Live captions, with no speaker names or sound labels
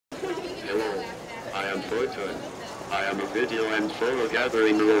I am Photon. I am a video and photo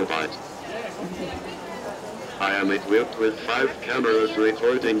gathering robot. I am equipped with 5 cameras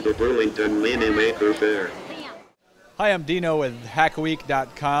recording the Burlington Maker Faire. Hi, I'm Dino with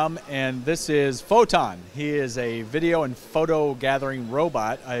hackaweek.com, and this is Photon. He is a video and photo gathering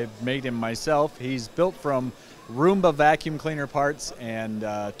robot. I've made him myself. He's built from Roomba vacuum cleaner parts and 2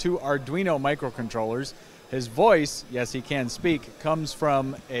 Arduino microcontrollers. His voice, yes, he can speak, comes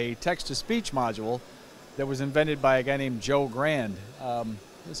from a text-to-speech module that was invented by a guy named Joe Grand.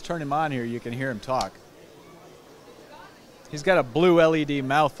 Let's turn him on here. You can hear him talk. He's got a blue LED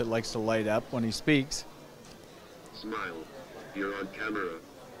mouth that likes to light up when he speaks. Smile. You're on camera.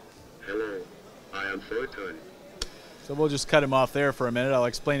 Hello. I am Photon. So we'll just cut him off there for a minute. I'll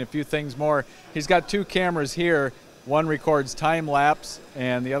explain a few things more. He's got 2 cameras here. One records time-lapse,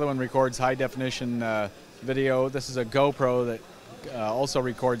 and the other one records high-definition video. This is a GoPro that also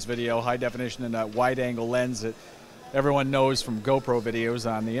records video, high-definition, and a wide-angle lens that everyone knows from GoPro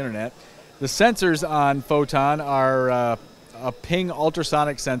videos on the internet. The sensors on Photon are a ping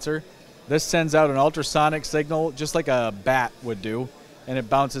ultrasonic sensor. This sends out an ultrasonic signal just like a bat would do, and it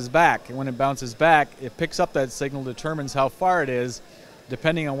bounces back. And when it bounces back, it picks up that signal, determines how far it is.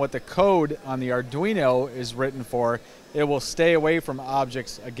 Depending on what the code on the Arduino is written for, it will stay away from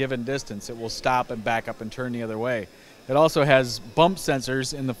objects a given distance. It will stop and back up and turn the other way. It also has bump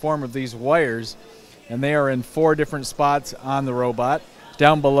sensors in the form of these wires, and they are in 4 different spots on the robot.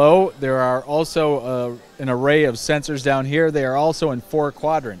 Down below, there are also an array of sensors down here. They are also in 4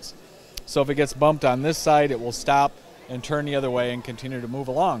 quadrants. So if it gets bumped on this side, it will stop and turn the other way and continue to move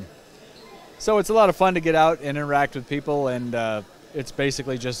along. So it's a lot of fun to get out and interact with people, and it's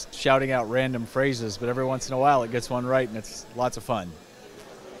basically just shouting out random phrases, but every once in a while it gets one right, and it's lots of fun.